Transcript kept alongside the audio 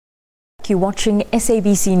You're watching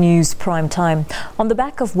SABC News Prime Time. On the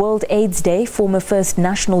back of World AIDS Day, former First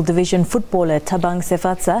National Division footballer Thabang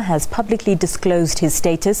Sefatsa has publicly disclosed his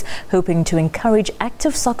status, hoping to encourage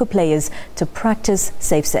active soccer players to practice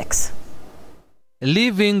safe sex.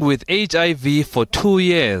 Living with HIV for 2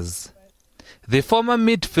 years. The former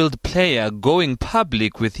midfield player going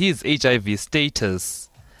public with his HIV status.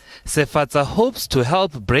 Sefatsa hopes to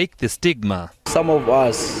help break the stigma. Some of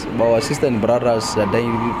us, our sisters and brothers, are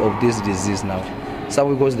dying of this disease now.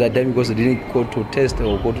 Some because they are dying because they didn't go to test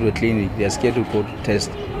or go to the clinic. They are scared to go to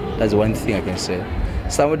test. That's one thing I can say.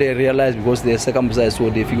 Some they realize because they are circumcised,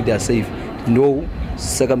 so they think they are safe. No,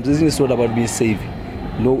 circumcision is not about being safe.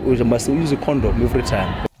 No, we must use a condom every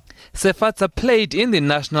time. Sefatsa played in the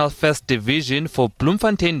National First Division for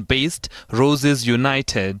Bloemfontein-based Roses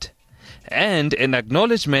United. And an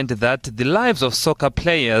acknowledgement that the lives of soccer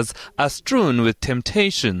players are strewn with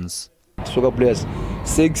temptations. Soccer players,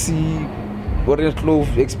 sexy, orange clothes,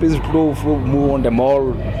 expensive clothes, move on the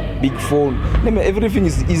mall, big phone. Everything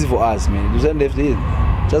is easy for us, man. You don't have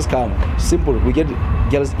to just come. Simple. We get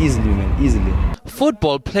girls easily, man, easily.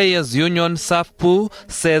 Football Players Union SAFPU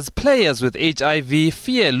says players with HIV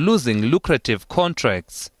fear losing lucrative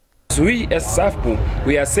contracts. We as SAFPU,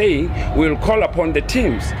 we are saying we will call upon the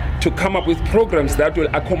teams to come up with programs that will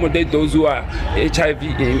accommodate those who are HIV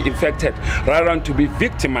infected rather than to be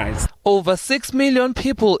victimized. Over 6 million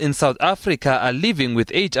people in South Africa are living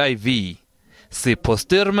with HIV. Sipho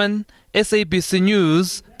Sturman, SABC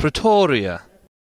News, Pretoria.